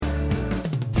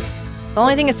The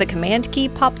only thing is the command key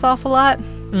pops off a lot.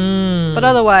 But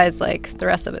otherwise, like, the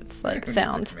rest of it's like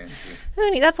sound.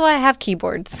 That's why I have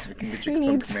keyboards. We can get you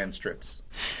some command strips.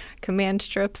 Command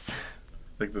strips.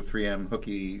 Like the 3M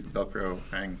hooky Velcro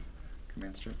hang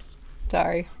command strips.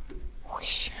 Sorry.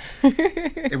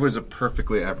 It was a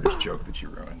perfectly average joke that you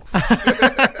ruined.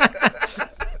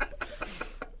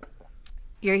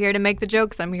 You're here to make the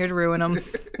jokes. I'm here to ruin them.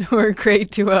 We're a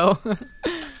great duo.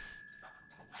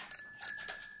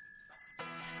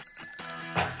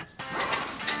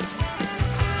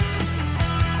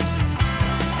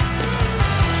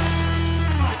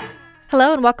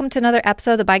 Hello and welcome to another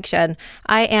episode of The Bike Shed.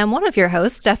 I am one of your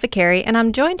hosts, Steph Carey, and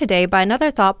I'm joined today by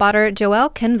another thoughtbotter,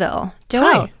 Joël Quenneville.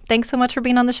 Joël, thanks so much for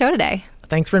being on the show today.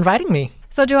 Thanks for inviting me.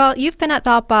 So Joël, you've been at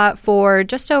Thoughtbot for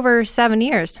just over 7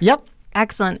 years. Yep.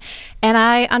 Excellent. And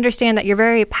I understand that you're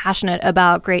very passionate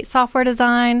about great software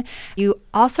design. You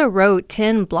also wrote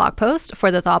 10 blog posts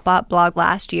for the Thoughtbot blog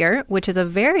last year, which is a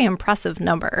very impressive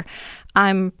number.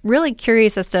 I'm really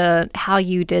curious as to how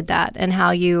you did that and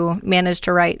how you managed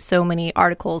to write so many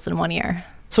articles in 1 year.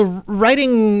 So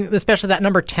writing, especially that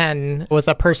number 10, was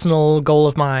a personal goal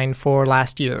of mine for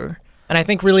last year. And I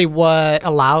think really what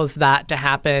allows that to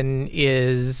happen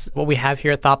is what we have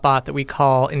here at Thoughtbot that we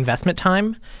call investment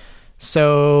time.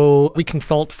 So we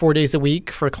consult 4 days a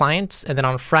week for clients. And then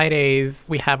on Fridays,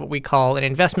 we have what we call an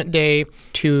investment day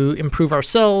to improve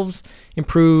ourselves,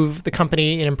 improve the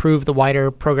company, and improve the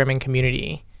wider programming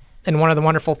community. And one of the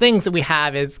wonderful things that we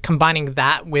have is combining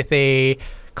that with a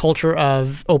culture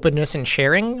of openness and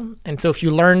sharing. And so if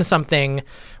you learn something,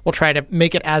 we'll try to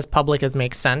make it as public as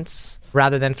makes sense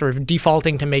rather than sort of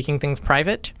defaulting to making things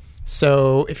private.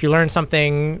 So if you learn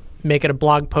something, make it a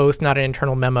blog post, not an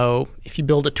internal memo. If you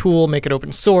build a tool, make it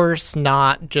open source,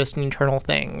 not just an internal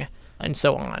thing, and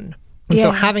so on. And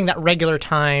so having that regular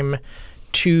time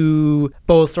to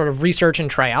both sort of research and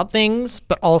try out things,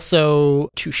 but also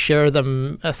to share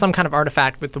them as some kind of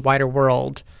artifact with the wider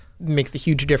world makes a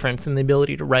huge difference in the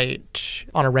ability to write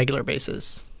on a regular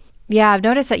basis. Yeah, I've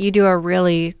noticed that you do a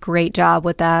really great job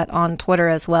with that on Twitter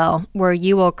as well, where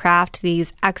you will craft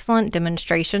these excellent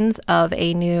demonstrations of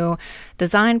a new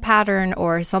design pattern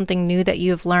or something new that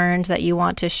you've learned that you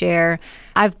want to share.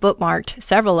 I've bookmarked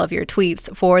several of your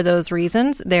tweets for those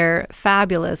reasons. They're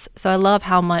fabulous. So I love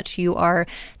how much you are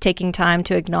taking time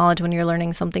to acknowledge when you're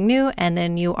learning something new, and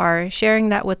then you are sharing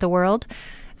that with the world.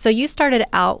 So you started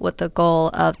out with the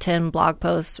goal of 10 blog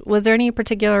posts. Was there any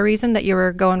particular reason that you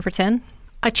were going for 10?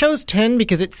 I chose 10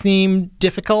 because it seemed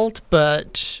difficult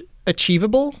but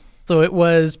achievable. So it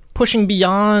was pushing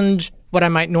beyond what I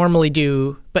might normally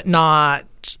do, but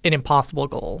not an impossible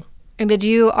goal. And did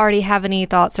you already have any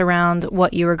thoughts around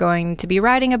what you were going to be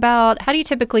writing about? How do you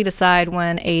typically decide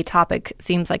when a topic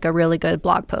seems like a really good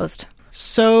blog post?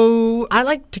 So I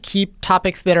like to keep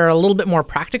topics that are a little bit more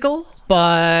practical,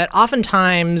 but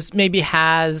oftentimes maybe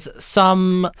has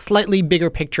some slightly bigger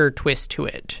picture twist to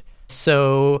it.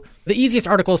 So the easiest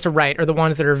articles to write are the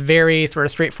ones that are very sort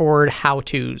of straightforward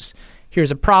how-tos.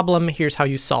 Here's a problem, here's how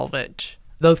you solve it.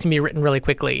 Those can be written really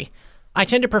quickly. I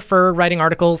tend to prefer writing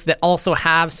articles that also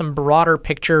have some broader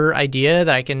picture idea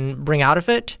that I can bring out of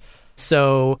it.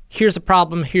 So here's a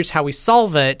problem, here's how we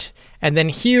solve it, and then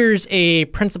here's a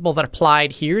principle that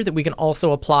applied here that we can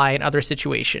also apply in other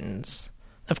situations.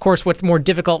 Of course, what's more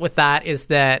difficult with that is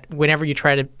that whenever you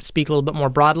try to speak a little bit more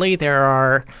broadly, there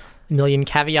are million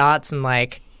caveats, and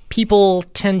like people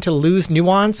tend to lose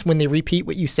nuance when they repeat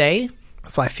what you say.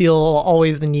 So I feel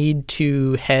always the need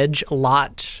to hedge a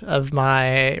lot of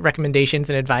my recommendations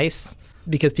and advice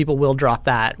because people will drop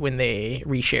that when they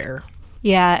reshare.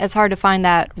 Yeah, it's hard to find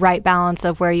that right balance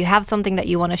of where you have something that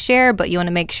you want to share, but you want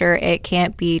to make sure it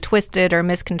can't be twisted or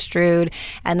misconstrued.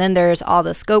 And then there's all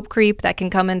the scope creep that can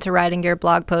come into writing your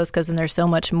blog post because then there's so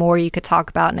much more you could talk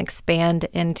about and expand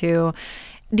into.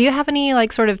 Do you have any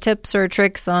like sort of tips or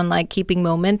tricks on like keeping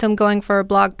momentum going for a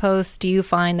blog post? Do you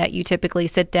find that you typically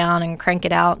sit down and crank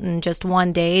it out in just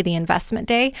one day, the investment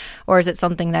day, or is it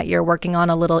something that you're working on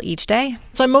a little each day?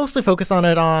 So I mostly focus on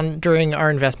it during our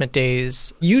investment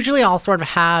days. Usually I'll sort of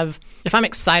have, if I'm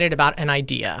excited about an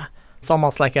idea, it's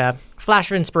almost like a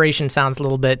flash of inspiration. Sounds a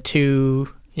little bit too,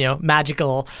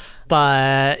 magical.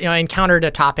 But, I encountered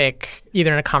a topic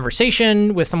either in a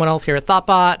conversation with someone else here at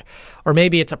Thoughtbot, or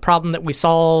maybe it's a problem that we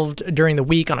solved during the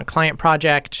week on a client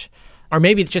project, or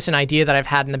maybe it's just an idea that I've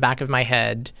had in the back of my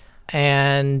head.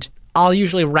 And I'll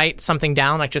usually write something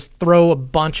down, like just throw a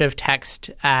bunch of text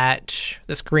at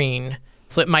the screen.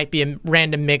 So it might be a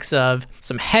random mix of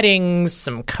some headings,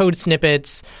 some code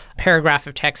snippets, a paragraph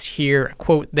of text here, a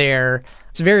quote there.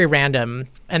 It's very random.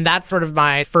 And that's sort of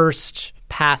my first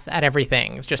pass at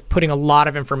everything. It's just putting a lot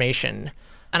of information.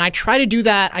 And I try to do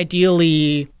that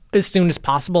ideally as soon as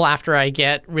possible after I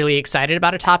get really excited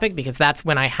about a topic, because that's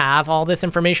when I have all this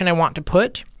information I want to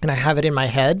put and I have it in my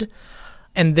head.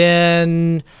 And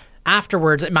then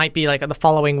afterwards, it might be like the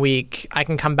following week, I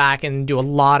can come back and do a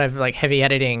lot of like heavy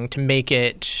editing to make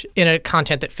it in a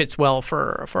content that fits well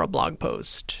for a blog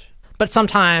post. But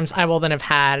sometimes I will then have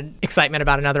had excitement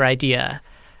about another idea.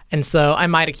 And so I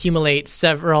might accumulate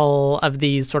several of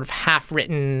these sort of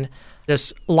half-written,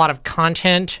 there's a lot of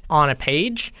content on a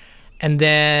page. And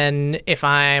then if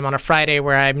I'm on a Friday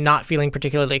where I'm not feeling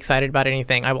particularly excited about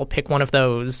anything, I will pick one of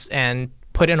those and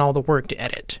put in all the work to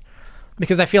edit.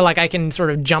 Because I feel like I can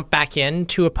sort of jump back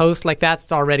into a post like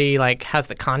that's already like has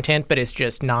the content, but it's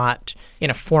just not in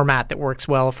a format that works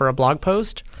well for a blog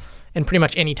post. And pretty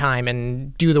much any time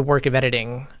and do the work of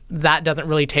editing. That doesn't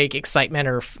really take excitement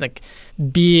or like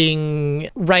being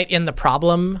right in the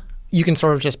problem. You can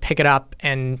sort of just pick it up,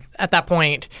 and at that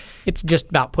point, it's just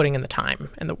about putting in the time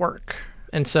and the work.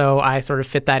 And so I sort of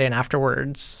fit that in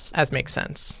afterwards as makes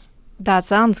sense. That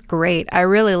sounds great. I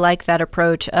really like that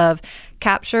approach of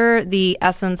capture the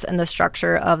essence and the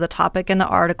structure of the topic in the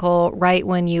article right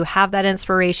when you have that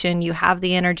inspiration, you have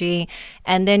the energy,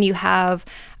 and then you have,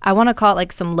 I want to call it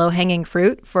like some low-hanging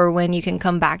fruit for when you can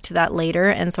come back to that later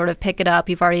and sort of pick it up.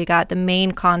 You've already got the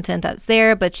main content that's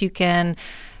there, but you can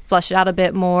flesh it out a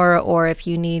bit more, or if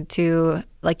you need to,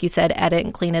 like you said, edit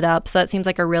and clean it up. So that seems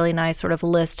like a really nice sort of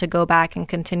list to go back and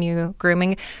continue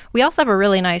grooming. We also have a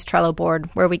really nice Trello board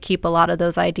where we keep a lot of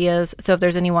those ideas. So if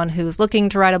there's anyone who's looking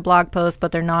to write a blog post,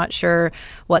 but they're not sure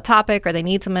what topic or they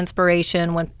need some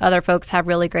inspiration, when other folks have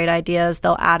really great ideas,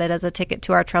 they'll add it as a ticket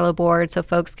to our Trello board so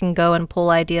folks can go and pull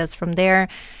ideas from there.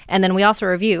 And then we also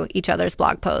review each other's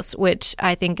blog posts, which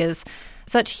I think is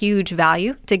such huge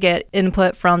value to get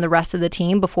input from the rest of the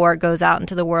team before it goes out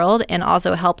into the world, and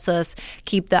also helps us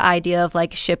keep the idea of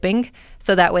like shipping.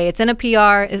 So that way it's in a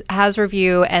PR, it has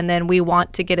review, and then we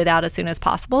want to get it out as soon as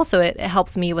possible. So it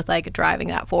helps me with like driving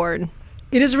that forward.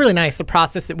 It is really nice, the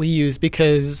process that we use,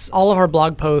 because all of our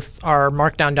blog posts are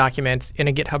markdown documents in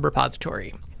a GitHub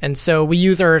repository. And so we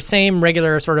use our same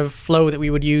regular sort of flow that we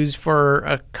would use for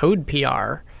a code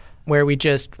PR, where we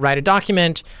just write a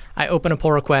document, I open a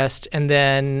pull request, and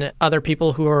then other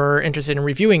people who are interested in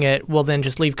reviewing it will then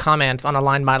just leave comments on a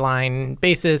line-by-line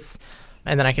basis,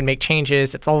 and then I can make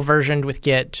changes. It's all versioned with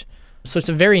Git. So it's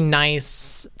a very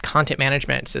nice content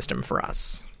management system for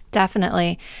us.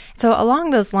 Definitely. So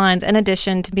along those lines, in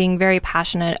addition to being very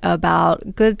passionate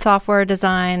about good software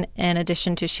design, in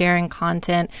addition to sharing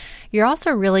content, you're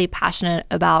also really passionate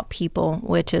about people,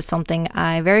 which is something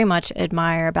I very much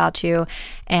admire about you,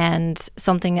 and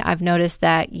something that I've noticed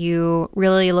that you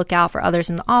really look out for others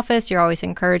in the office. You're always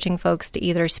encouraging folks to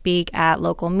either speak at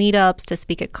local meetups, to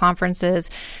speak at conferences.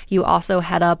 You also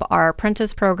head up our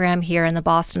apprentice program here in the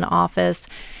Boston office.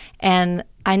 And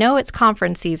I know it's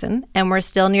conference season and we're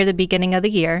still near the beginning of the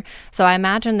year, so I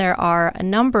imagine there are a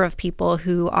number of people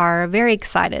who are very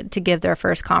excited to give their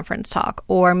first conference talk,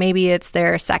 or maybe it's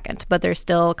their second, but they're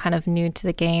still kind of new to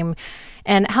the game.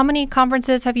 And how many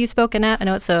conferences have you spoken at? I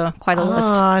know it's quite a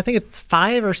list. I think it's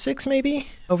 5 or 6 maybe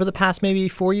over the past maybe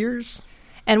 4 years.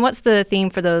 And what's the theme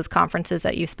for those conferences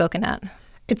that you've spoken at?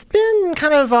 It's been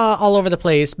kind of all over the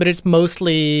place, but it's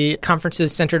mostly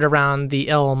conferences centered around the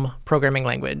Elm programming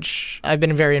language. I've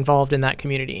been very involved in that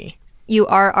community. You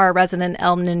are our resident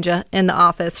Elm ninja in the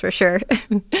office for sure.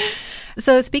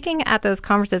 So speaking at those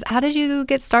conferences, how did you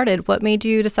get started? What made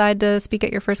you decide to speak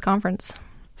at your first conference?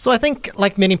 So I think,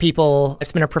 like many people,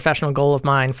 it's been a professional goal of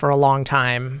mine for a long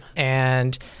time.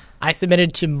 And I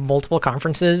submitted to multiple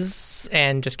conferences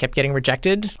and just kept getting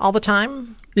rejected all the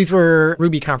time. These were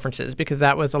Ruby conferences because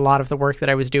that was a lot of the work that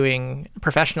I was doing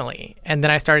professionally. And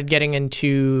then I started getting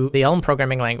into the Elm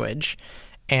programming language,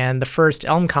 and the first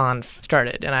ElmConf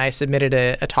started, and I submitted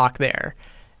a talk there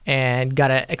and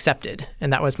got it accepted.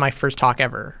 And that was my first talk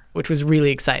ever, which was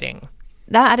really exciting.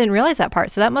 I didn't realize that part.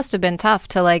 So that must have been tough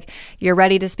to you're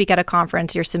ready to speak at a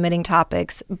conference, you're submitting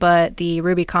topics, but the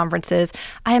Ruby conferences,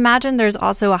 I imagine there's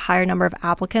also a higher number of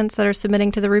applicants that are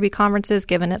submitting to the Ruby conferences,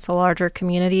 given it's a larger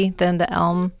community than the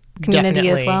Elm community.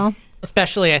 Definitely. As well.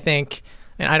 Especially, I think,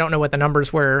 and I don't know what the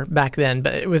numbers were back then,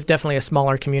 but it was definitely a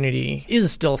smaller community. It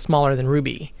is still smaller than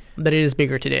Ruby, but it is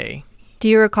bigger today. Do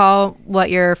you recall what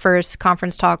your first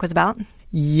conference talk was about?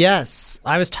 Yes.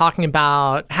 I was talking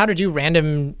about how to do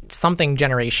random something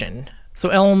generation. So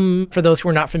Elm, for those who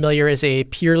are not familiar, is a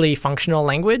purely functional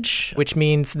language, which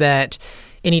means that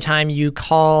anytime you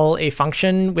call a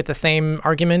function with the same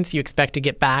arguments, you expect to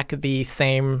get back the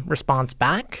same response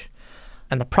back.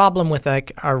 And the problem with a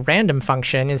random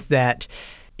function is that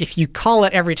if you call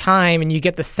it every time and you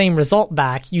get the same result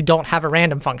back, you don't have a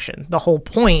random function. The whole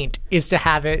point is to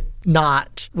have it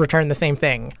not return the same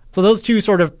thing. So those two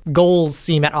sort of goals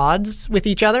seem at odds with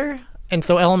each other. And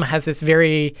so Elm has this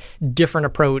very different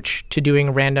approach to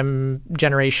doing random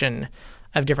generation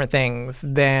of different things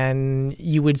than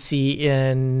you would see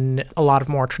in a lot of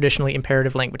more traditionally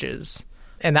imperative languages.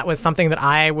 And that was something that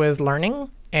I was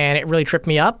learning, and it really tripped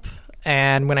me up.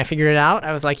 And when I figured it out,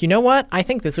 I was like, you know what? I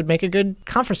think this would make a good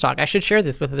conference talk. I should share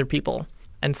this with other people.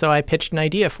 And so I pitched an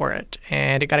idea for it,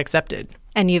 and it got accepted.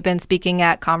 And you've been speaking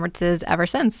at conferences ever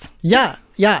since. Yeah.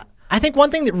 I think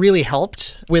one thing that really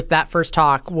helped with that first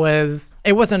talk was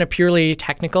it wasn't a purely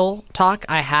technical talk.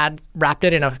 I had wrapped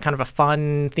it in a kind of a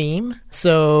fun theme.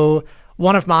 So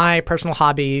one of my personal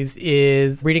hobbies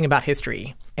is reading about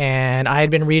history. And I had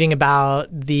been reading about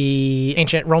the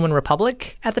ancient Roman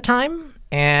Republic at the time.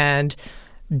 And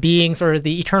being sort of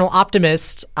the eternal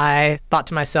optimist, I thought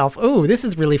to myself, oh, this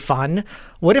is really fun.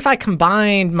 What if I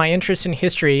combined my interest in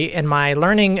history and my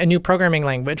learning a new programming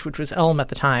language, which was Elm at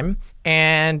the time,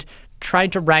 and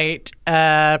tried to write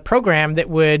a program that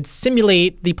would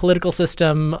simulate the political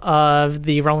system of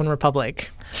the Roman Republic?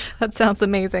 That sounds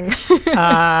amazing.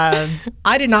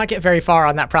 I did not get very far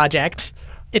on that project.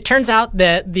 It turns out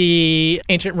that the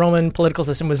ancient Roman political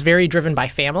system was very driven by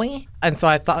family. And so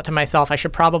I thought to myself, I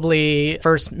should probably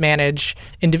first manage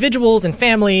individuals and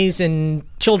families and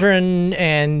children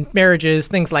and marriages,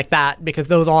 things like that, because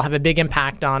those all have a big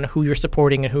impact on who you're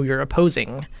supporting and who you're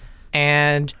opposing.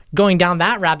 And going down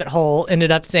that rabbit hole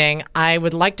ended up saying, I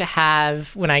would like to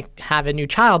have, when I have a new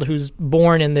child who's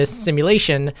born in this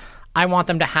simulation, I want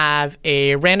them to have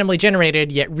a randomly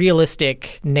generated yet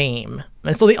realistic name.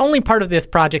 And so the only part of this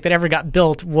project that ever got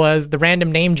built was the random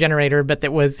name generator, but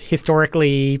that was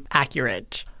historically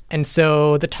accurate. And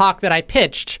so the talk that I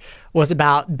pitched was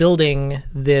about building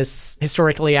this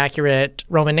historically accurate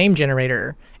Roman name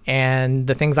generator and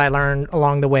the things I learned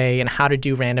along the way and how to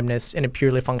do randomness in a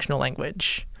purely functional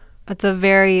language. That's a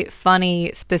very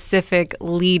funny, specific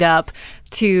lead up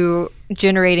to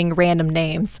generating random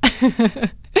names.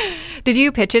 Did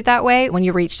you pitch it that way when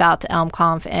you reached out to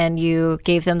ElmConf and you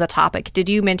gave them the topic? Did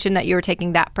you mention that you were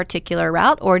taking that particular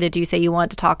route, or did you say you wanted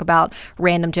to talk about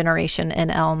random generation in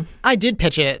Elm? I did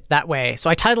pitch it that way. So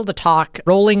I titled the talk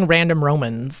Rolling Random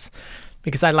Romans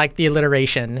because I liked the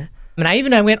alliteration. And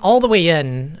I went all the way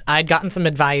in. I'd gotten some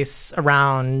advice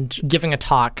around giving a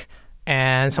talk,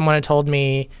 and someone had told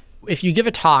me, if you give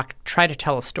a talk, try to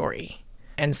tell a story.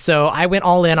 And so I went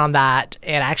all in on that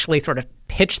and actually sort of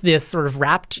pitched this sort of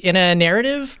wrapped in a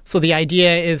narrative. So the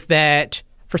idea is that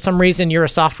for some reason you're a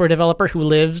software developer who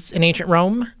lives in ancient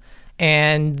Rome,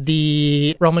 and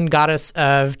the Roman goddess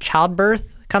of childbirth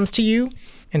comes to you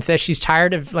and says she's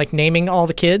tired of naming all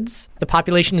the kids. The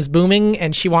population is booming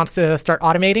and she wants to start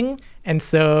automating. And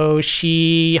so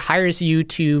she hires you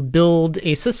to build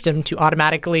a system to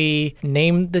automatically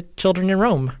name the children in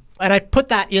Rome. And I put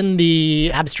that in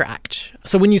the abstract.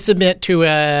 So when you submit to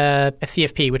a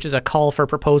CFP, which is a call for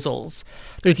proposals,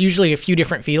 there's usually a few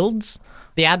different fields.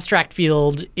 The abstract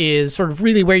field is sort of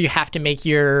really where you have to make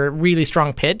your really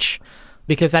strong pitch,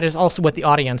 because that is also what the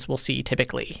audience will see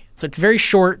typically. So it's very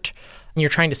short, and you're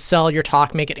trying to sell your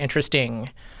talk, make it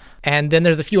interesting. And then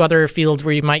there's a few other fields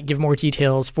where you might give more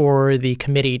details for the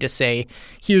committee to say,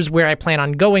 here's where I plan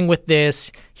on going with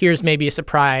this. Here's maybe a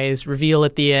surprise reveal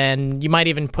at the end. You might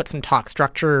even put some talk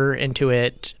structure into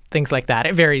it, things like that.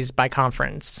 It varies by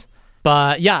conference.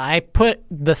 But yeah, I put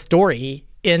the story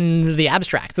in the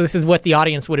abstract. So this is what the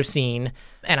audience would have seen.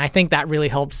 And I think that really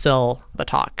helped sell the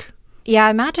talk. Yeah,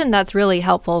 I imagine that's really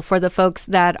helpful for the folks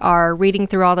that are reading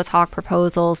through all the talk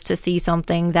proposals to see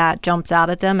something that jumps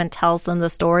out at them and tells them the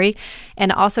story,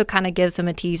 and also kind of gives them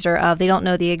a teaser of they don't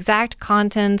know the exact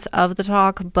contents of the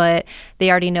talk, but they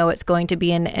already know it's going to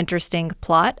be an interesting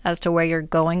plot as to where you're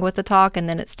going with the talk, and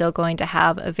then it's still going to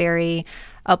have a very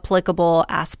applicable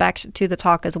aspect to the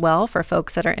talk as well for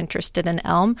folks that are interested in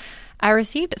Elm. I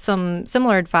received some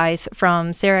similar advice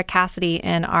from Sarah Cassidy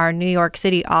in our New York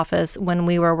City office when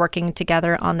we were working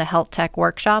together on the health tech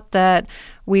workshop that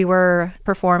we were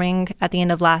performing at the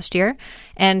end of last year.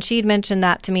 And she'd mentioned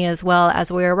that to me as well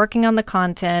as we were working on the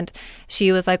content.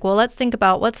 She was like, well, let's think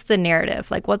about what's the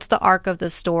narrative? What's the arc of the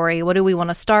story? What do we want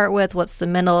to start with? What's the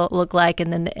middle look like?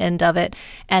 And then the end of it.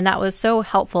 And that was so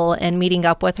helpful in meeting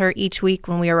up with her each week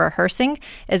when we were rehearsing,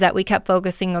 is that we kept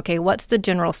focusing, okay, what's the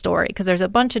general story? Because there's a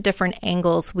bunch of different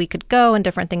angles we could go and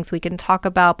different things we can talk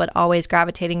about, but always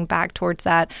gravitating back towards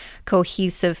that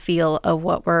cohesive feel of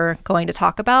what we're going to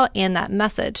talk about and that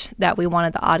message that we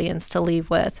wanted the audience to leave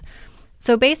with.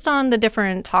 So based on the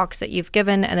different talks that you've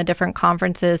given and the different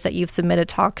conferences that you've submitted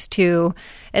talks to,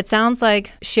 it sounds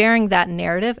like sharing that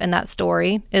narrative and that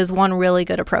story is one really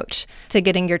good approach to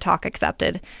getting your talk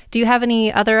accepted. Do you have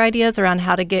any other ideas around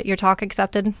how to get your talk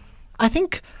accepted? I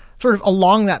think sort of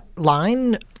along that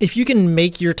line, if you can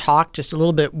make your talk just a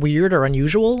little bit weird or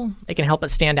unusual, it can help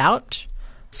it stand out.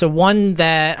 So one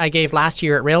that I gave last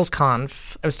year at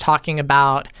RailsConf, I was talking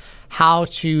about how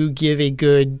to give a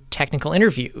good technical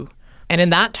interview. And in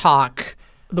that talk,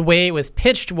 the way it was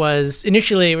pitched was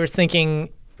initially we were thinking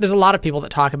there's a lot of people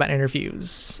that talk about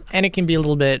interviews, and it can be a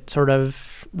little bit sort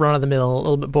of run-of-the-mill, a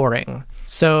little bit boring.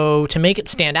 So to make it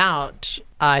stand out,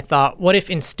 I thought, what if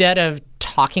instead of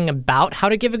talking about how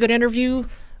to give a good interview,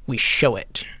 we show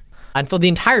it? And so the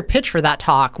entire pitch for that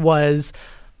talk was,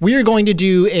 we're going to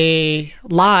do a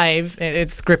live,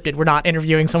 it's scripted, we're not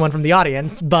interviewing someone from the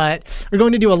audience, but we're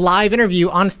going to do a live interview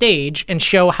on stage and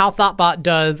show how Thoughtbot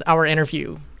does our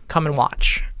interview. Come and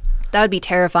watch. That would be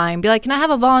terrifying. Be like, can I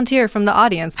have a volunteer from the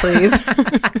audience, please?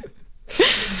 I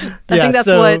think that's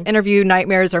what interview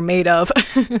nightmares are made of.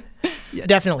 Yeah,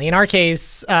 definitely. In our case,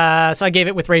 so I gave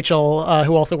it with Rachel,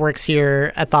 who also works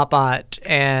here at Thoughtbot,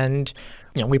 and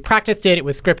we practiced it. It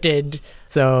was scripted.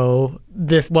 So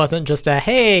this wasn't just a,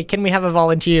 hey, can we have a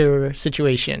volunteer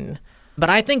situation? But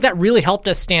I think that really helped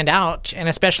us stand out, and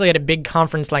especially at a big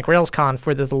conference like RailsConf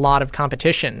where there's a lot of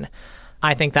competition.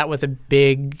 I think that was a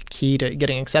big key to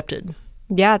getting accepted.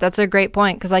 Yeah, that's a great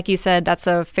point because like you said, that's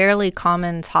a fairly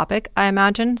common topic, I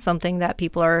imagine, something that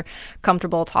people are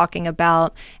comfortable talking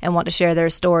about and want to share their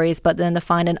stories, but then to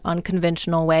find an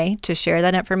unconventional way to share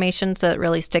that information so it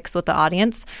really sticks with the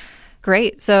audience.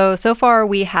 Great. So far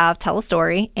we have tell a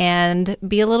story and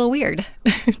be a little weird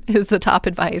is the top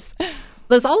advice.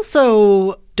 There's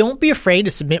also, don't be afraid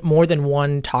to submit more than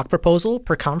one talk proposal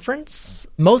per conference.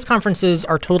 Most conferences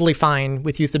are totally fine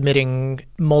with you submitting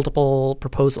multiple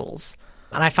proposals.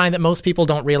 And I find that most people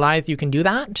don't realize you can do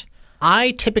that.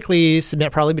 I typically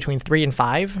submit probably between 3 and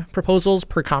 5 proposals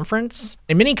per conference.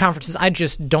 In many conferences, I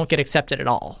just don't get accepted at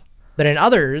all. But in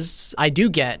others, I do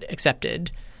get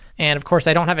accepted. And of course,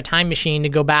 I don't have a time machine to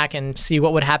go back and see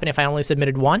what would happen if I only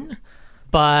submitted one.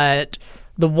 But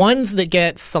the ones that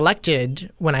get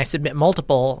selected when I submit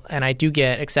multiple and I do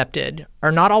get accepted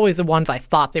are not always the ones I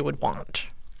thought they would want.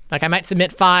 Like I might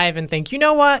submit 5 and think, you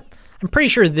know what? I'm pretty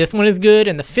sure this one is good.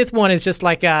 And the 5th one is just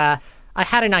like, I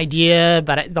had an idea,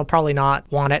 but they'll probably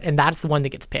not want it. And that's the one that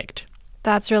gets picked.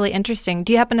 That's really interesting.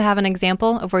 Do you happen to have an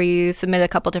example of where you submitted a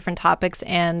couple different topics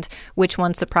and which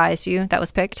one surprised you that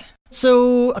was picked?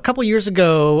 So a couple years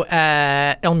ago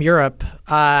at Elm Europe,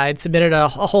 I'd submitted a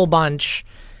whole bunch.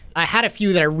 I had a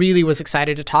few that I really was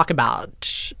excited to talk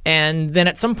about. And then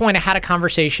at some point I had a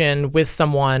conversation with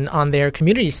someone on their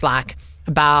community Slack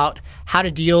about how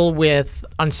to deal with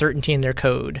uncertainty in their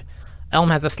code. Elm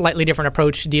has a slightly different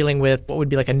approach to dealing with what would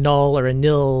be like a null or a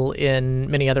nil in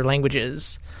many other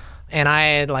languages. And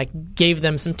I gave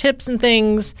them some tips and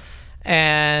things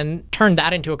and turned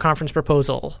that into a conference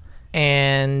proposal.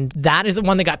 And that is the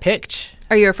one that got picked.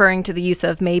 Are you referring to the use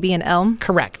of maybe and Elm?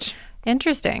 Correct.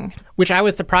 Interesting. Which I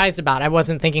was surprised about. I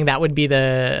wasn't thinking that would be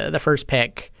the first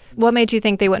pick. What made you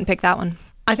think they wouldn't pick that one?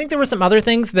 I think there were some other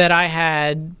things that I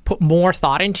had put more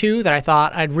thought into that I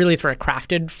thought I'd really sort of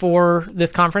crafted for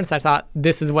this conference. I thought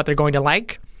this is what they're going to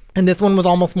like. And this one was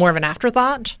almost more of an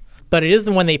afterthought, but it is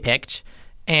the one they picked.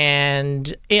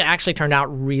 And it actually turned out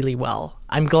really well.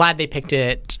 I'm glad they picked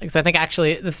it because I think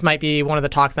actually this might be one of the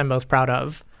talks I'm most proud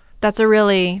of. That's a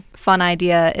really fun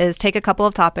idea, is take a couple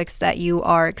of topics that you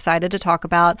are excited to talk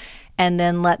about and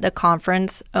then let the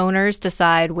conference owners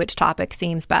decide which topic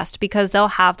seems best because they'll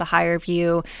have the higher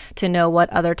view to know what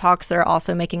other talks they're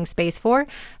also making space for.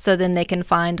 So then they can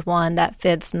find one that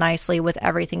fits nicely with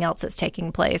everything else that's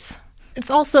taking place. It's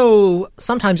also,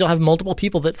 sometimes you'll have multiple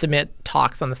people that submit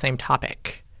talks on the same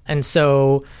topic. And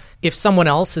so if someone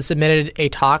else has submitted a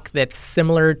talk that's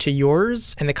similar to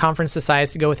yours and the conference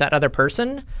decides to go with that other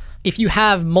person, if you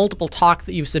have multiple talks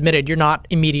that you've submitted, you're not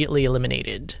immediately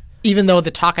eliminated. Even though the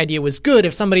talk idea was good,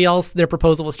 if somebody else, their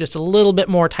proposal was just a little bit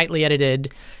more tightly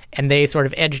edited and they sort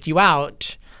of edged you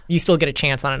out, you still get a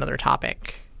chance on another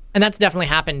topic. And that's definitely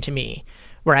happened to me,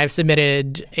 where I've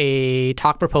submitted a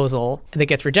talk proposal that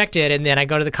gets rejected, and then I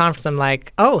go to the conference, I'm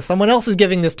like, oh, someone else is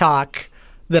giving this talk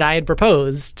that I had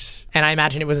proposed. And I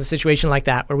imagine it was a situation like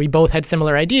that, where we both had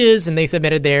similar ideas, and they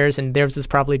submitted theirs, and theirs was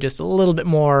probably just a little bit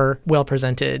more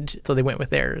well-presented, so they went with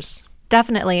theirs.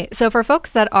 Definitely. So for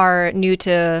folks that are new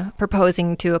to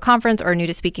proposing to a conference or new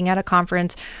to speaking at a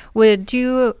conference, would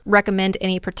you recommend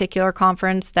any particular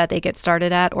conference that they get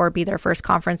started at or be their first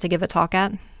conference to give a talk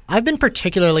at? I've been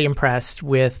particularly impressed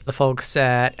with the folks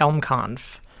at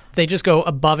ElmConf. They just go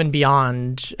above and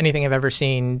beyond anything I've ever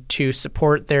seen to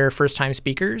support their first-time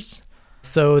speakers.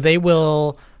 So they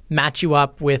will match you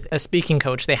up with a speaking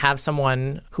coach. They have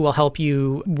someone who will help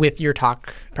you with your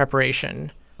talk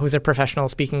preparation, who's a professional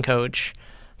speaking coach.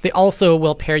 They also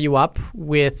will pair you up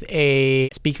with a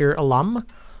speaker alum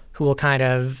who will kind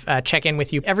of check in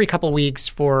with you every couple of weeks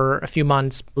for a few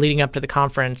months leading up to the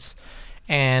conference.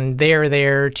 And they are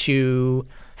there to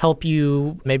help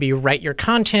you maybe write your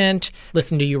content,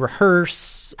 listen to you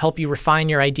rehearse, help you refine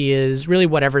your ideas, really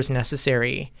whatever's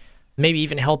necessary. Maybe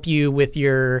even help you with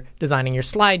your designing your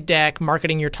slide deck,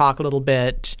 marketing your talk a little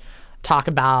bit, talk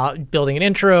about building an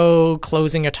intro,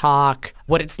 closing a talk,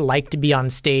 what it's like to be on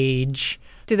stage.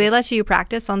 Do they let you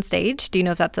practice on stage? Do you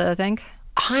know if that's a thing?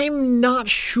 I'm not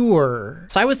sure.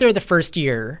 So I was there the first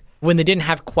year when they didn't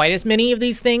have quite as many of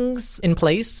these things in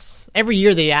place. Every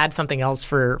year they add something else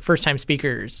for first-time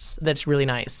speakers that's really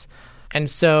nice. And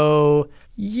so,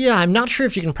 yeah, I'm not sure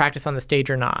if you can practice on the stage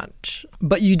or not.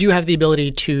 But you do have the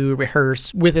ability to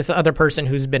rehearse with this other person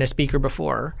who's been a speaker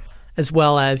before, as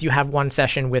well as you have one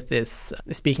session with this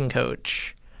speaking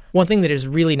coach. One thing that is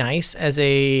really nice as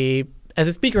a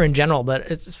speaker in general, but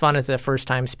it's fun as a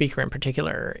first-time speaker in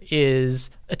particular, is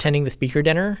attending the speaker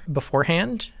dinner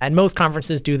beforehand. And most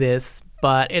conferences do this,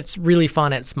 but it's really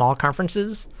fun at small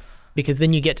conferences because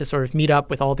then you get to sort of meet up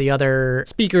with all the other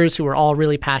speakers who are all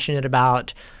really passionate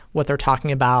about what they're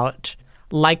talking about.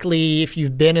 Likely, if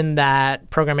you've been in that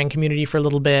programming community for a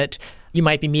little bit, you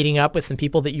might be meeting up with some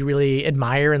people that you really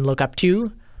admire and look up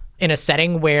to in a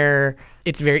setting where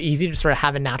it's very easy to sort of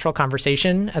have a natural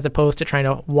conversation as opposed to trying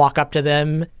to walk up to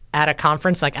them at a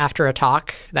conference, like after a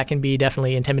talk. That can be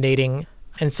definitely intimidating.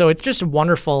 And so it's just a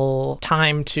wonderful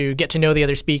time to get to know the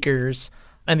other speakers.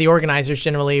 And the organizers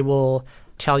generally will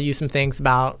tell you some things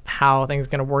about how things are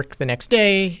going to work the next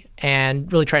day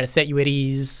and really try to set you at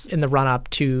ease in the run-up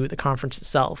to the conference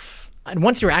itself. And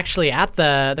once you're actually at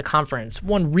the conference,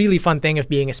 one really fun thing of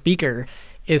being a speaker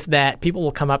is that people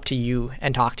will come up to you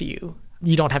and talk to you.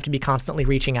 You don't have to be constantly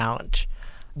reaching out,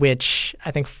 which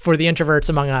I think for the introverts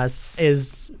among us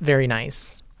is very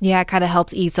nice. Yeah, it kind of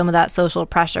helps ease some of that social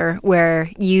pressure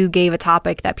where you gave a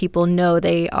topic that people know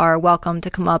they are welcome to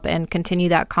come up and continue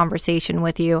that conversation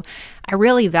with you. I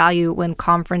really value when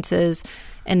conferences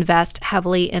invest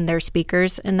heavily in their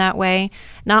speakers in that way.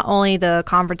 Not only the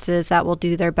conferences that will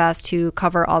do their best to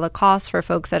cover all the costs for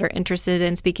folks that are interested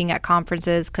in speaking at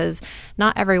conferences, because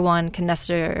not everyone can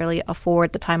necessarily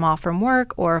afford the time off from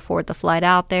work or afford the flight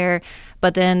out there,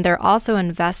 but then they're also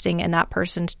investing in that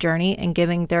person's journey and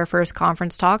giving their first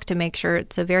conference talk to make sure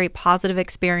it's a very positive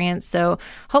experience. So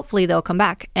hopefully they'll come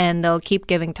back and they'll keep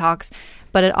giving talks.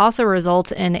 But it also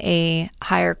results in a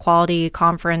higher quality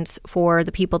conference for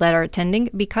the people that are attending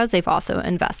because they've also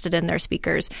invested in their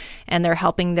speakers and they're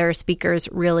helping their speakers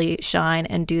really shine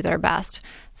and do their best.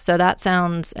 So that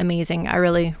sounds amazing. I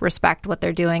really respect what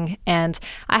they're doing. And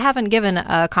I haven't given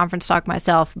a conference talk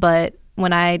myself, but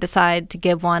when I decide to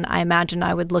give one, I imagine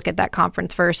I would look at that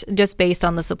conference first just based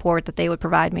on the support that they would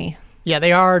provide me. Yeah,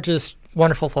 they are just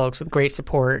wonderful folks with great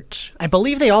support. I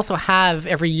believe they also have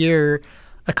every year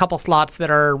a couple slots that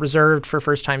are reserved for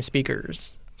first-time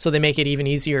speakers. So they make it even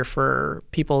easier for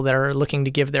people that are looking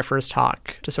to give their first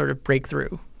talk to sort of break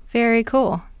through. Very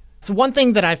cool. So one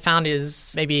thing that I've found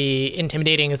is maybe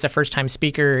intimidating as a first-time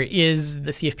speaker is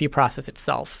the CFP process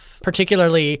itself,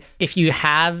 particularly if you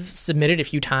have submitted a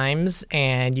few times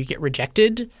and you get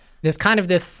rejected. There's kind of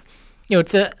this,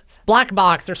 it's a black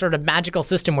box or sort of magical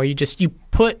system where you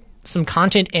put some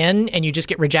content in and you just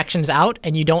get rejections out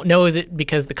and you don't know, is it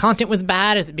because the content was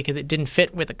bad? Is it because it didn't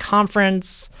fit with the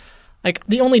conference? Like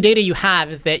the only data you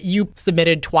have is that you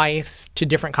submitted twice to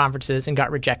different conferences and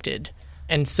got rejected.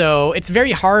 And so it's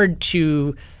very hard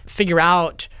to figure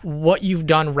out what you've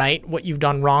done right, what you've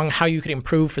done wrong, how you could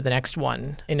improve for the next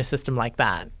one in a system like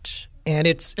that. And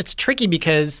it's tricky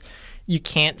because you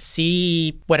can't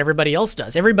see what everybody else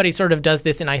does. Everybody sort of does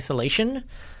this in isolation.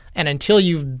 And until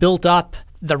you've built up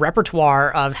the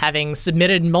repertoire of having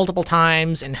submitted multiple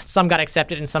times and some got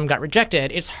accepted and some got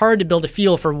rejected, it's hard to build a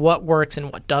feel for what works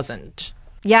and what doesn't.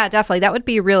 Yeah, definitely. That would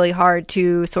be really hard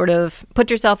to sort of put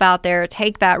yourself out there,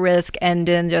 take that risk, and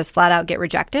then just flat out get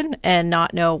rejected and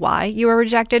not know why you were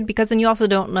rejected, because then you also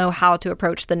don't know how to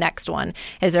approach the next one.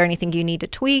 Is there anything you need to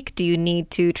tweak? Do you need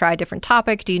to try a different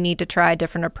topic? Do you need to try a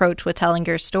different approach with telling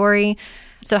your story?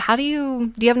 So do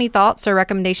you have any thoughts or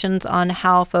recommendations on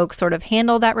how folks sort of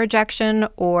handle that rejection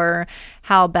or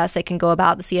how best they can go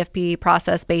about the CFP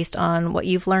process based on what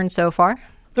you've learned so far?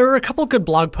 There are a couple good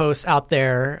blog posts out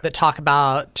there that talk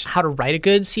about how to write a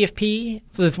good CFP.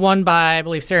 So there's one by, I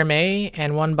believe, Sarah May,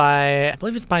 and one by, I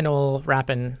believe it's by Noel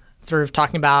Rappin, sort of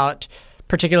talking about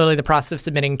particularly the process of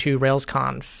submitting to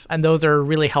RailsConf. And those are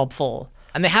really helpful.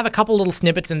 And they have a couple little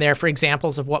snippets in there for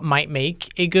examples of what might make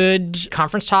a good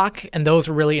conference talk. And those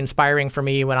were really inspiring for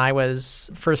me when I was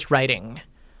first writing.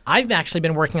 I've actually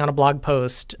been working on a blog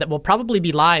post that will probably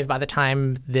be live by the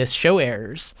time this show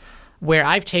airs, where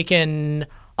I've taken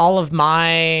all of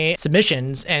my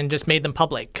submissions and just made them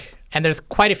public. And there's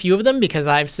quite a few of them because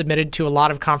I've submitted to a lot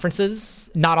of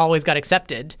conferences, not always got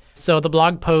accepted. So the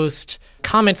blog post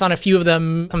comments on a few of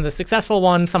them, some of the successful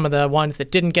ones, some of the ones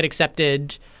that didn't get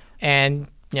accepted, and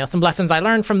some lessons I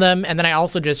learned from them. And then I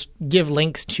also just give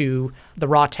links to the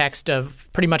raw text of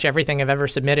pretty much everything I've ever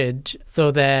submitted so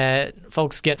that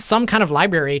folks get some kind of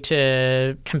library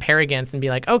to compare against and be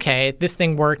like, okay, this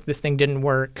thing worked, this thing didn't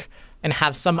work, and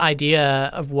have some idea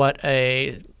of what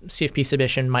a CFP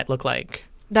submission might look like.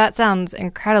 That sounds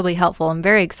incredibly helpful. I'm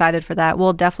very excited for that.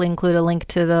 We'll definitely include a link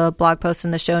to the blog post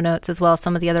in the show notes, as well as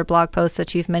some of the other blog posts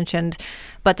that you've mentioned.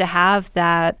 But to have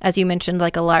that, as you mentioned,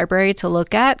 like a library to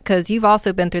look at, because you've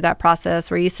also been through that process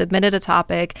where you submitted a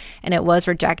topic and it was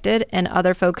rejected, and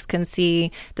other folks can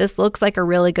see this looks like a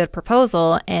really good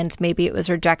proposal, and maybe it was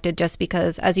rejected just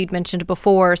because, as you'd mentioned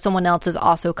before, someone else is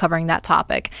also covering that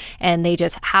topic and they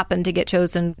just happen to get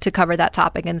chosen to cover that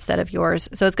topic instead of yours.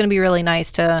 So it's going to be really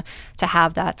nice to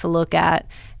have that to look at.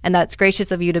 And that's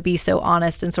gracious of you to be so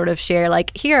honest and sort of share,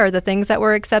 like, here are the things that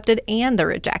were accepted and the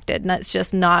rejected. And that's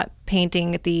just not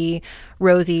painting the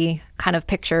rosy kind of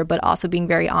picture, but also being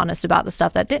very honest about the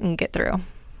stuff that didn't get through.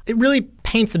 It really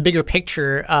paints a bigger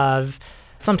picture of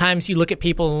sometimes you look at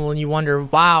people and you wonder,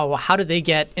 wow, how did they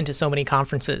get into so many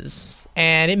conferences?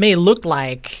 And it may look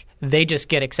like they just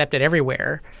get accepted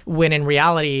everywhere, when in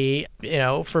reality,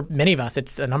 for many of us,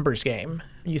 it's a numbers game.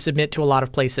 You submit to a lot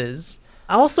of places.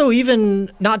 Also, even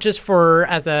not just for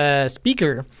as a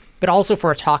speaker, but also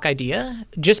for a talk idea.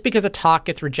 Just because a talk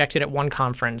gets rejected at one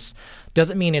conference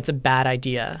doesn't mean it's a bad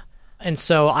idea. And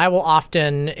so I will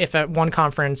often, if at one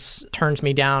conference turns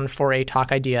me down for a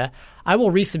talk idea, I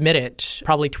will resubmit it,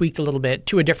 probably tweaked a little bit,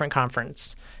 to a different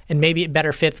conference. And maybe it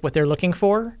better fits what they're looking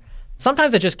for.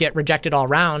 Sometimes I just get rejected all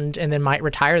around and then might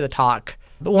retire the talk.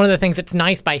 But one of the things that's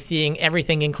nice by seeing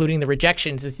everything, including the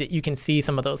rejections, is that you can see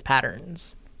some of those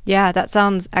patterns. Yeah, that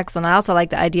sounds excellent. I also like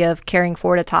the idea of carrying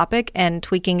forward a topic and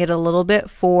tweaking it a little bit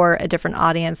for a different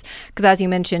audience. Because as you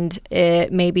mentioned,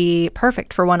 it may be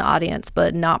perfect for one audience,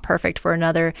 but not perfect for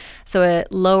another. So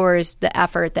it lowers the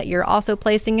effort that you're also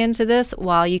placing into this,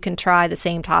 while you can try the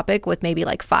same topic with maybe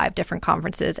like 5 different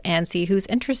conferences and see who's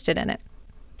interested in it.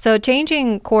 So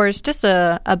changing course just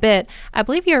a bit, I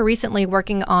believe you were recently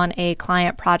working on a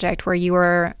client project where you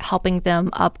were helping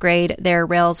them upgrade their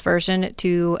Rails version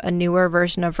to a newer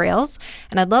version of Rails.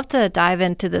 And I'd love to dive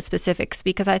into the specifics,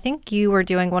 because I think you were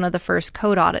doing one of the first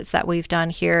code audits that we've done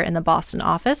here in the Boston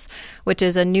office, which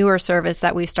is a newer service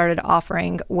that we started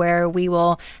offering, where we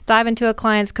will dive into a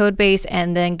client's code base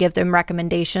and then give them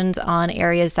recommendations on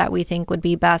areas that we think would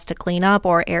be best to clean up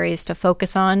or areas to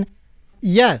focus on.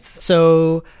 Yes.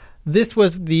 So this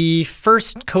was the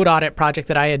first code audit project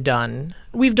that I had done.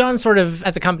 We've done sort of,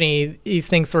 as a company, these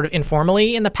things sort of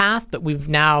informally in the past, but we've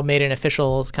now made an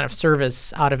official kind of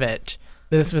service out of it.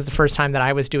 This was the first time that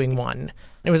I was doing one.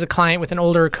 It was a client with an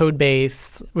older code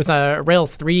base. It was a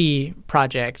Rails 3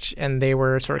 project, and they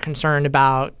were sort of concerned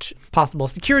about possible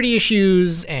security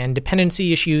issues and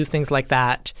dependency issues, things like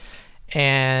that.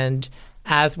 And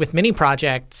as with many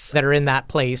projects that are in that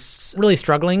place, really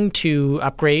struggling to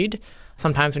upgrade.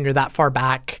 Sometimes when you're that far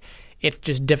back, it's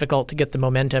just difficult to get the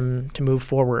momentum to move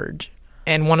forward.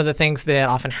 And one of the things that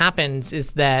often happens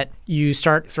is that you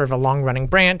start sort of a long-running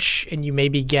branch, and you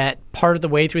maybe get part of the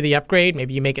way through the upgrade.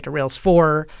 Maybe you make it to Rails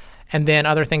 4, and then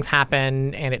other things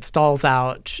happen, and it stalls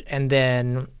out, and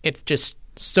then it's just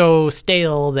so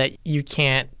stale that you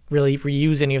can't really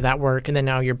reuse any of that work, and then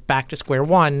now you're back to square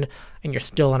one, and you're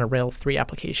still on a Rails 3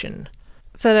 application.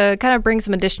 So to kind of bring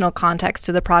some additional context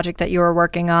to the project that you were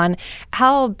working on,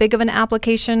 how big of an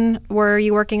application were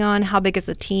you working on? How big is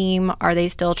the team? Are they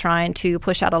still trying to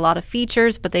push out a lot of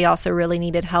features, but they also really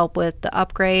needed help with the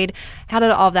upgrade? How did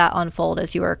all of that unfold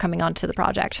as you were coming onto the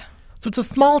project? So it's a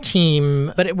small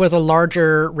team, but it was a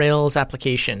larger Rails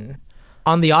application.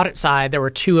 On the audit side, there were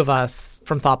 2 of us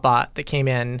from Thoughtbot that came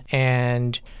in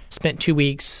and spent 2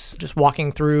 weeks just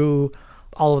walking through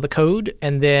all of the code.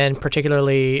 And then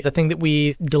particularly the thing that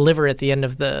we deliver at the end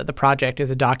of the project is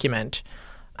a document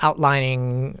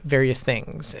outlining various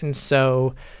things. And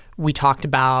so we talked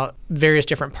about various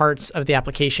different parts of the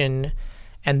application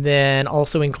and then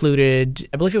also included,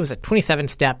 I believe it was a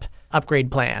 27-step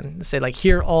upgrade plan. Say, like,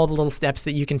 here are all the little steps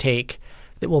that you can take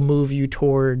that will move you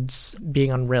towards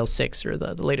being on Rails 6 or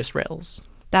the latest Rails.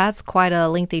 That's quite a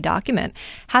lengthy document.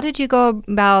 How did you go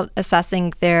about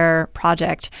assessing their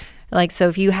project? Like, so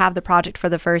if you have the project for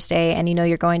the first day and you know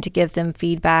you're going to give them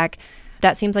feedback,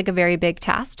 that seems like a very big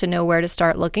task to know where to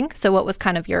start looking. So what was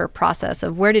kind of your process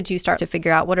of where did you start to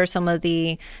figure out what are some of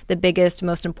the biggest,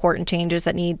 most important changes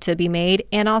that need to be made,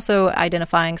 and also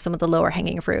identifying some of the lower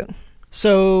hanging fruit?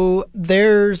 So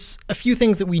there's a few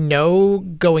things that we know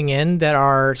going in that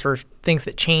are sort of things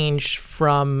that change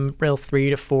from Rails 3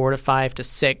 to 4 to 5 to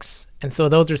 6. And so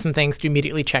those are some things to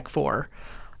immediately check for.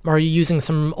 Are you using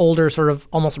some older sort of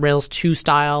almost Rails 2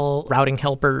 style routing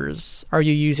helpers? Are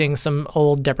you using some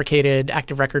old deprecated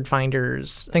active record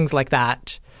finders? Things like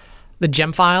that. The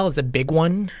gem file is a big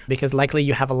one because likely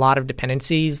you have a lot of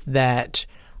dependencies that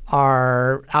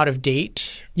are out of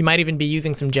date. You might even be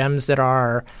using some gems that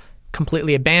are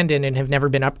completely abandoned and have never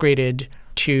been upgraded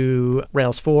to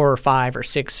Rails 4 or 5 or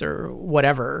 6 or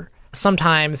whatever.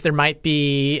 Sometimes there might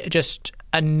be just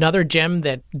another gem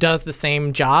that does the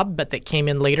same job, but that came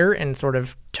in later and sort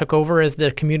of took over as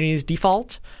the community's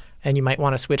default, and you might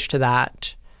want to switch to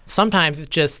that. Sometimes it's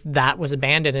just that was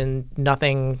abandoned and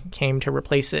nothing came to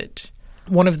replace it.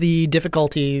 One of the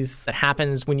difficulties that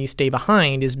happens when you stay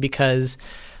behind is because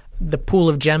the pool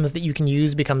of gems that you can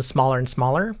use becomes smaller and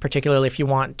smaller, particularly if you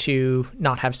want to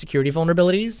not have security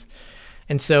vulnerabilities.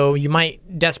 And so you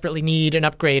might desperately need an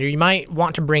upgrade, or you might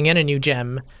want to bring in a new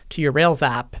gem to your Rails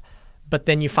app, but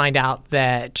then you find out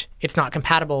that it's not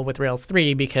compatible with Rails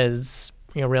 3 because,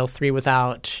 Rails 3 was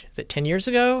out, is it 10 years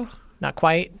ago? Not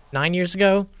quite, 9 years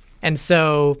ago. And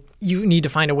so you need to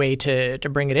find a way to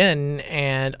bring it in.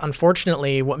 And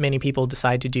unfortunately, what many people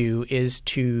decide to do is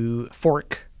to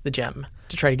fork the gem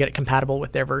to try to get it compatible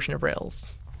with their version of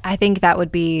Rails. I think that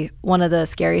would be one of the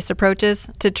scariest approaches,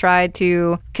 to try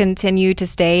to continue to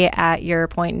stay at your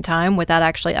point in time without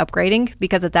actually upgrading,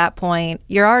 because at that point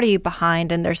you're already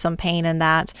behind and there's some pain in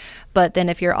that. But then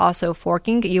if you're also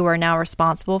forking, you are now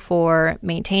responsible for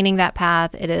maintaining that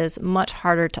path. It is much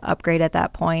harder to upgrade at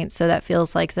that point. So that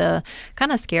feels like the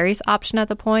kind of scariest option at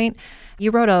the point. You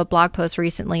wrote a blog post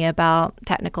recently about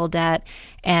technical debt,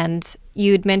 and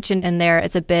you'd mentioned in there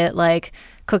it's a bit like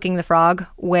cooking the frog,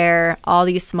 where all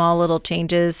these small little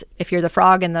changes, if you're the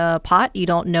frog in the pot, you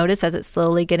don't notice as it's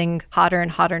slowly getting hotter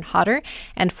and hotter and hotter.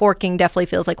 And forking definitely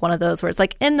feels like one of those where it's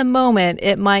like in the moment,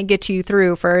 it might get you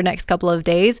through for the next couple of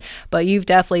days, but you've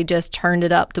definitely just turned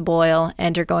it up to boil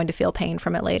and you're going to feel pain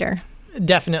from it later.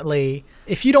 Definitely.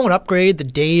 If you don't upgrade the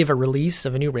day of a release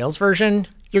of a new Rails version,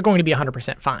 you're going to be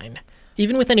 100% fine.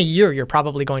 Even within a year, you're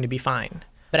probably going to be fine.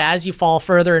 But as you fall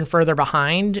further and further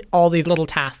behind, all these little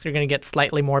tasks are going to get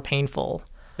slightly more painful.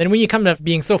 Then when you come to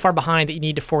being so far behind that you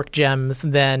need to fork gems,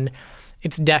 then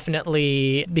it's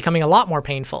definitely becoming a lot more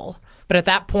painful. But at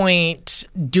that point,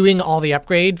 doing all the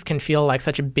upgrades can feel like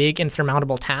such a big,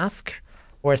 insurmountable task,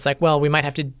 where it's like, well, we might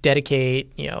have to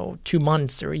dedicate, 2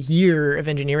 months or a year of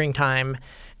engineering time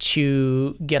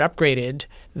to get upgraded,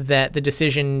 that the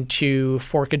decision to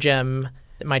fork a gem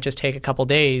that might just take a couple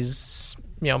days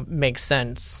makes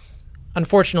sense.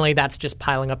 Unfortunately, that's just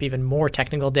piling up even more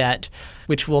technical debt,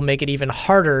 which will make it even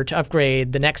harder to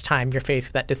upgrade the next time you're faced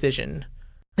with that decision.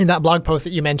 In that blog post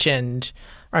that you mentioned,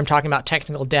 where I'm talking about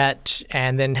technical debt,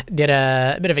 and then did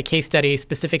a bit of a case study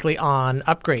specifically on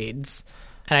upgrades.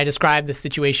 And I described the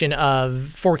situation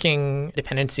of forking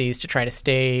dependencies to try to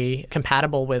stay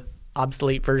compatible with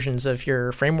obsolete versions of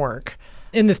your framework.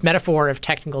 In this metaphor of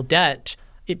technical debt,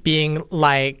 it being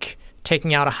like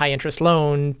taking out a high-interest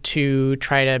loan to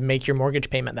try to make your mortgage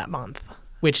payment that month,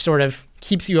 which sort of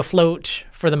keeps you afloat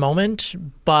for the moment,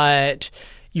 but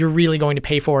you're really going to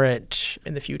pay for it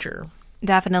in the future.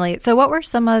 Definitely. So what were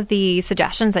some of the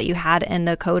suggestions that you had in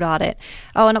the code audit?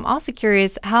 Oh, and I'm also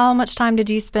curious, how much time did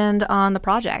you spend on the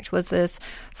project? Was this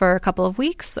for a couple of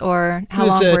weeks, or how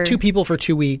long? It was 2 people for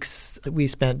 2 weeks that we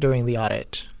spent during the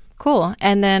audit. Cool.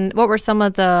 And then what were some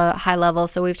of the high level?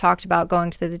 So we've talked about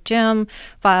going to the gem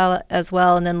file as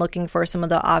well, and then looking for some of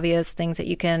the obvious things that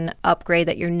you can upgrade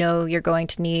that you're going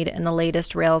to need in the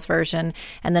latest Rails version,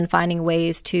 and then finding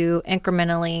ways to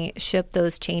incrementally ship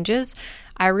those changes.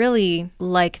 I really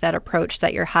like that approach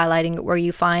that you're highlighting, where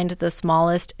you find the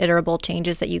smallest iterable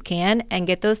changes that you can and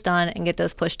get those done and get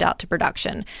those pushed out to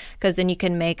production, because then you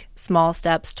can make small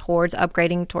steps towards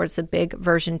upgrading towards a big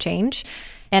version change.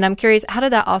 And I'm curious, how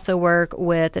did that also work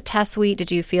with the test suite?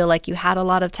 Did you feel like you had a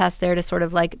lot of tests there to sort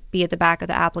of like be at the back of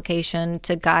the application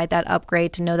to guide that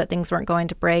upgrade, to know that things weren't going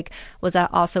to break? Was that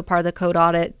also part of the code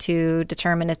audit to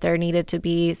determine if there needed to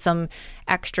be some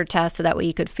extra tests so that way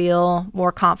you could feel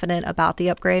more confident about the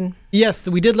upgrade? Yes,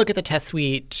 we did look at the test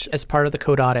suite as part of the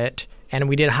code audit, and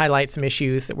we did highlight some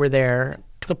issues that were there.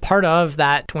 So part of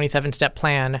that 27-step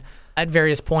plan at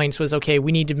various points was, okay,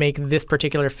 we need to make this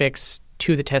particular fix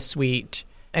to the test suite.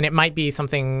 And it might be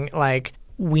something like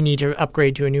we need to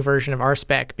upgrade to a new version of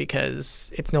RSpec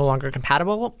because it's no longer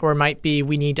compatible, or it might be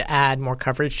we need to add more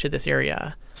coverage to this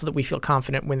area so that we feel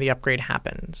confident when the upgrade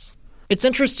happens. It's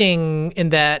interesting in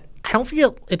that I don't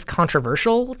feel it's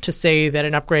controversial to say that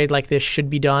an upgrade like this should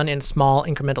be done in small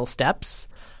incremental steps.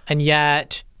 And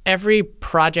yet every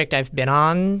project I've been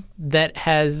on that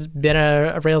has been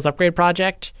a Rails upgrade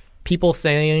project, people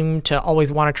seem to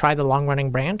always want to try the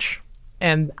long-running branch.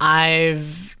 And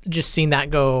I've just seen that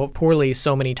go poorly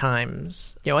so many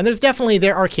times. And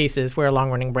there are cases where a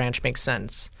long-running branch makes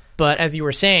sense. But as you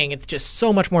were saying, it's just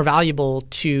so much more valuable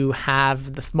to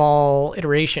have the small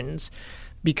iterations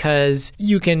because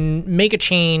you can make a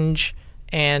change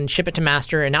and ship it to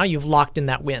master, and now you've locked in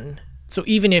that win. So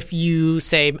even if you,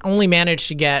 say, only managed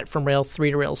to get from Rails 3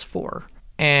 to Rails 4,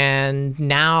 and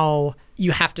now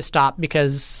you have to stop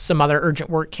because some other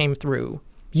urgent work came through,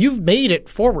 you've made it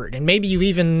forward, and maybe you've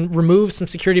even removed some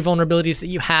security vulnerabilities that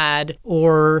you had,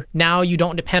 or now you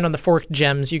don't depend on the forked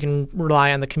gems. You can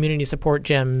rely on the community support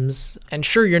gems. And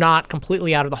sure, you're not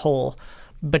completely out of the hole,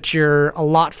 but you're a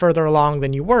lot further along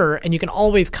than you were, and you can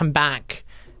always come back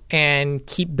and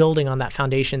keep building on that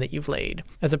foundation that you've laid,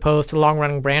 as opposed to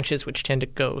long-running branches, which tend to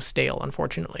go stale,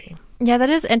 unfortunately. Yeah,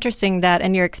 that is interesting that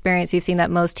in your experience, you've seen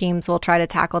that most teams will try to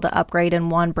tackle the upgrade in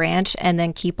one branch and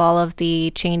then keep all of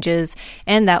the changes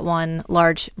in that one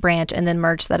large branch and then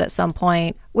merge that at some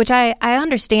point, which I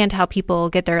understand how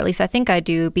people get there, at least I think I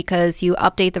do, because you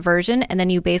update the version and then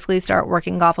you basically start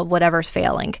working off of whatever's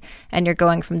failing and you're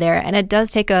going from there. And it does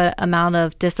take an amount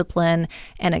of discipline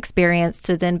and experience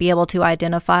to then be able to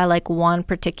identify like one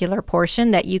particular portion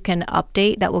that you can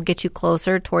update that will get you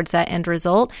closer towards that end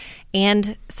result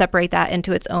and separate that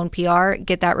into its own PR,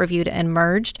 get that reviewed and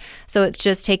merged. So it's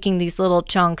just taking these little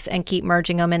chunks and keep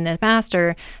merging them in the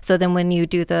master. So then when you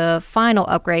do the final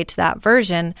upgrade to that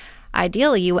version,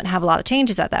 ideally you wouldn't have a lot of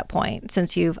changes at that point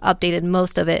since you've updated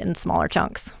most of it in smaller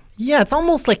chunks. Yeah, it's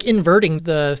almost like inverting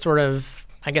the sort of,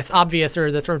 I guess, obvious or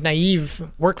the sort of naive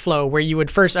workflow where you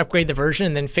would first upgrade the version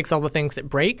and then fix all the things that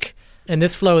break. And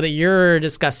this flow that you're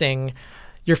discussing,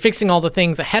 you're fixing all the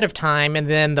things ahead of time, and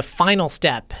then the final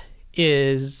step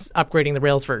is upgrading the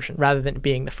Rails version rather than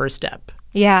being the first step.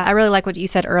 Yeah, I really like what you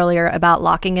said earlier about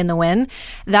locking in the win.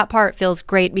 That part feels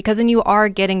great because then you are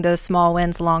getting those small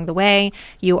wins along the way.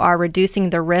 You are reducing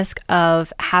the risk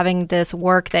of having this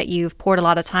work that you've poured a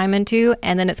lot of time into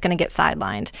and then it's going to get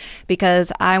sidelined.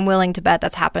 Because I'm willing to bet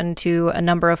that's happened to a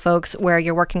number of folks where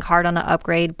you're working hard on an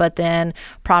upgrade, but then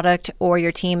product or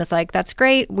your team is like, that's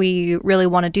great, we really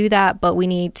want to do that, but we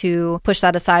need to push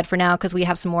that aside for now because we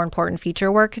have some more important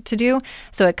feature work to do.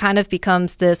 So it kind of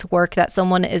becomes this work that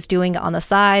someone is doing on the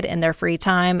side in their free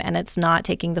time and it's not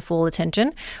taking the full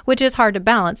attention, which is hard to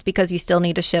balance because you still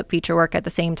need to ship feature work at the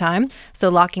same time. So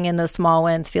locking in those small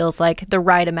wins feels like the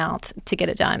right amount to get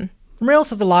it done.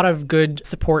 Rails has a lot of good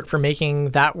support for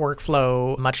making that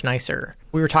workflow much nicer.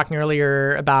 We were talking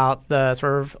earlier about the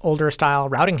sort of older style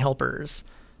routing helpers,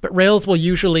 but Rails will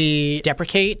usually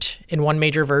deprecate in one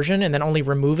major version and then only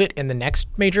remove it in the next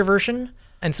major version.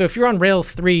 And so if you're on Rails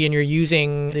 3 and you're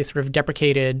using these sort of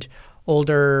deprecated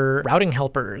older routing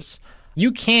helpers,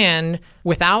 you can,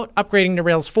 without upgrading to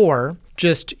Rails 4,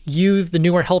 just use the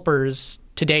newer helpers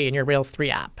today in your Rails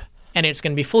 3 app. And it's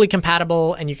going to be fully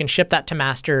compatible, and you can ship that to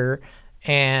master,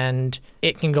 and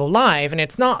it can go live. And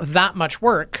it's not that much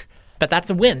work, but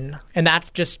that's a win. And that's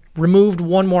just removed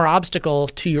one more obstacle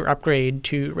to your upgrade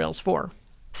to Rails 4.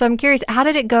 So I'm curious, how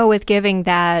did it go with giving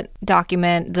that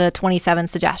document the 27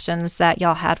 suggestions that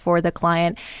y'all had for the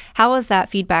client? How was that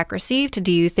feedback received?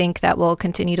 Do you think that we'll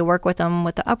continue to work with them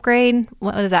with the upgrade?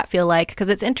 What does that feel like? Because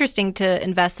it's interesting to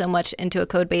invest so much into a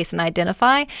code base and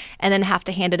identify and then have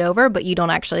to hand it over, but you don't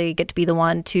actually get to be the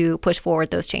one to push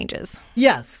forward those changes.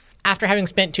 Yes. After having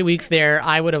spent 2 weeks there,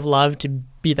 I would have loved to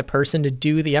be the person to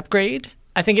do the upgrade.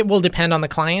 I think it will depend on the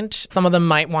client. Some of them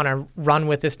might want to run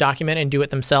with this document and do it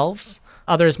themselves.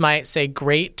 Others might say,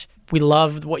 great, we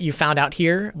love what you found out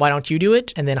here. Why don't you do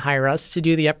it? And then hire us to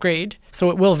do the upgrade. So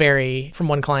it will vary from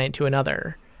one client to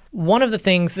another. One of the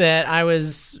things that I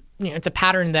was it's a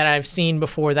pattern that I've seen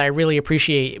before that I really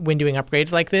appreciate when doing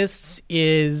upgrades like this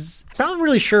is, I'm not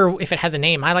really sure if it has a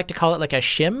name. I like to call it like a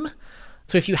shim.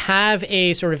 So if you have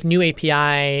a sort of new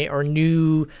API or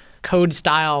new code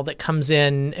style that comes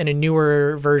in a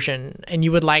newer version, and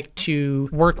you would like to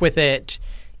work with it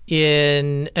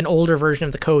in an older version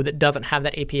of the code that doesn't have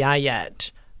that API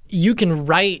yet, you can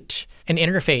write an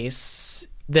interface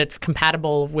that's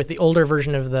compatible with the older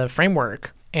version of the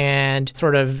framework and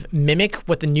sort of mimic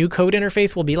what the new code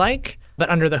interface will be like, but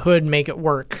under the hood make it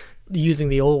work using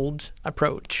the old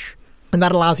approach. And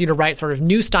that allows you to write sort of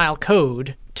new style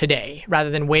code today rather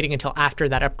than waiting until after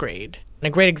that upgrade. And a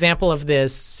great example of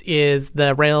this is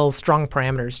the Rails strong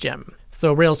parameters gem.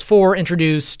 So Rails 4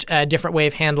 introduced a different way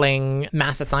of handling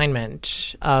mass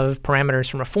assignment of parameters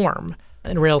from a form.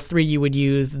 In Rails 3, you would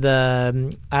use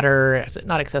the attr,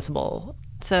 not accessible.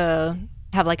 To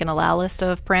have like an allow list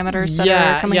of parameters that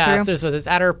are coming through? So it's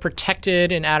attr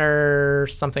protected and attr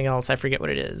something else. I forget what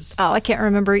it is. Oh, I can't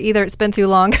remember either. It's been too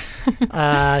long.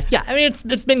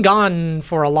 It's been gone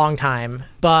for a long time.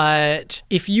 But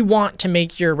if you want to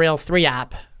make your Rails 3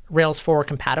 app Rails 4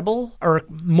 compatible or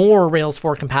more Rails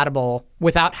 4 compatible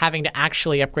without having to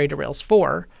actually upgrade to Rails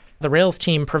 4, the Rails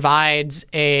team provides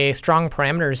a strong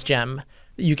parameters gem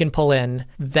that you can pull in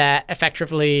that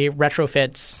effectively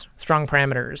retrofits strong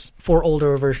parameters for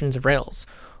older versions of Rails.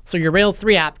 So your Rails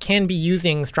 3 app can be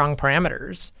using strong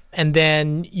parameters. And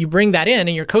then you bring that in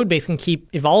and your code base can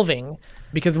keep evolving,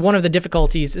 because one of the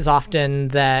difficulties is often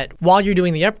that while you're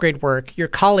doing the upgrade work, your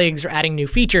colleagues are adding new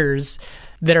features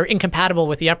that are incompatible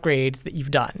with the upgrades that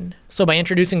you've done. So by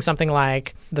introducing something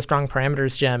like the strong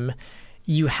parameters gem,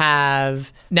 you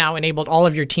have now enabled all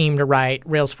of your team to write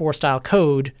Rails 4 style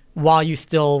code while you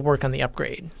still work on the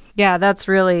upgrade. Yeah, that's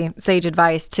really sage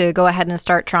advice to go ahead and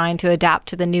start trying to adapt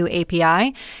to the new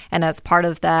API. And as part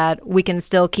of that, we can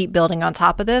still keep building on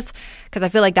top of this, because I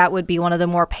feel like that would be one of the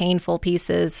more painful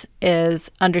pieces,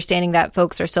 is understanding that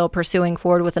folks are still pursuing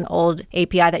forward with an old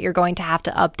API that you're going to have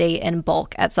to update in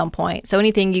bulk at some point. So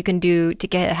anything you can do to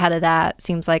get ahead of that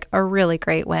seems like a really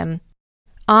great win.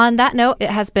 On that note, it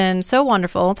has been so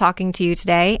wonderful talking to you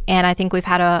today, and I think we've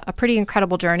had a pretty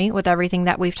incredible journey with everything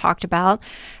that we've talked about.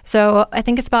 So I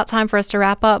think it's about time for us to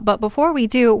wrap up. But before we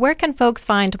do, where can folks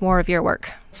find more of your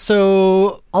work?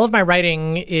 So all of my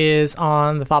writing is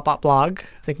on the Thoughtbot blog.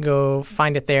 They can go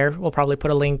find it there. We'll probably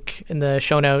put a link in the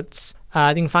show notes.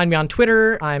 You can find me on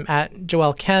Twitter. I'm at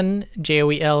Joel Ken,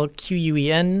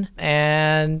 JoelQuen,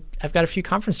 and I've got a few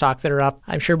conference talks that are up.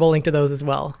 I'm sure we'll link to those as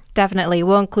well. Definitely.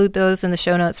 We'll include those in the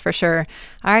show notes for sure.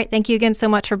 All right. Thank you again so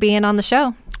much for being on the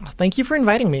show. Thank you for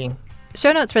inviting me.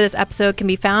 Show notes for this episode can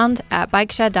be found at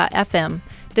bikeshed.fm.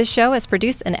 This show is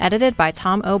produced and edited by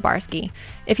Tom Obarski.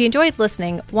 If you enjoyed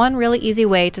listening, one really easy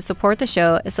way to support the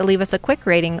show is to leave us a quick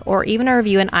rating or even a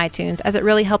review in iTunes, as it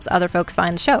really helps other folks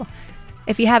find the show.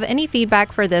 If you have any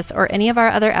feedback for this or any of our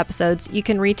other episodes, you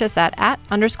can reach us at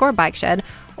 @_bikeshed,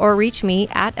 or reach me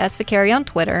at svicari on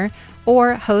Twitter,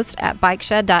 or host at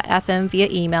bikeshed.fm via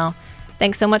email.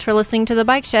 Thanks so much for listening to The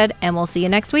Bike Shed, and we'll see you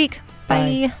next week.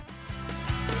 Bye.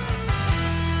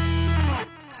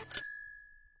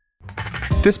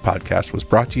 This podcast was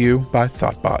brought to you by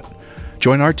Thoughtbot.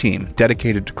 Join our team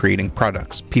dedicated to creating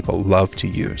products people love to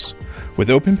use.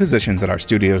 With open positions at our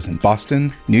studios in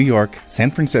Boston, New York, San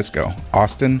Francisco,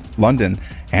 Austin, London,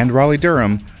 and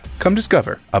Raleigh-Durham, come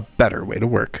discover a better way to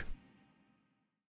work.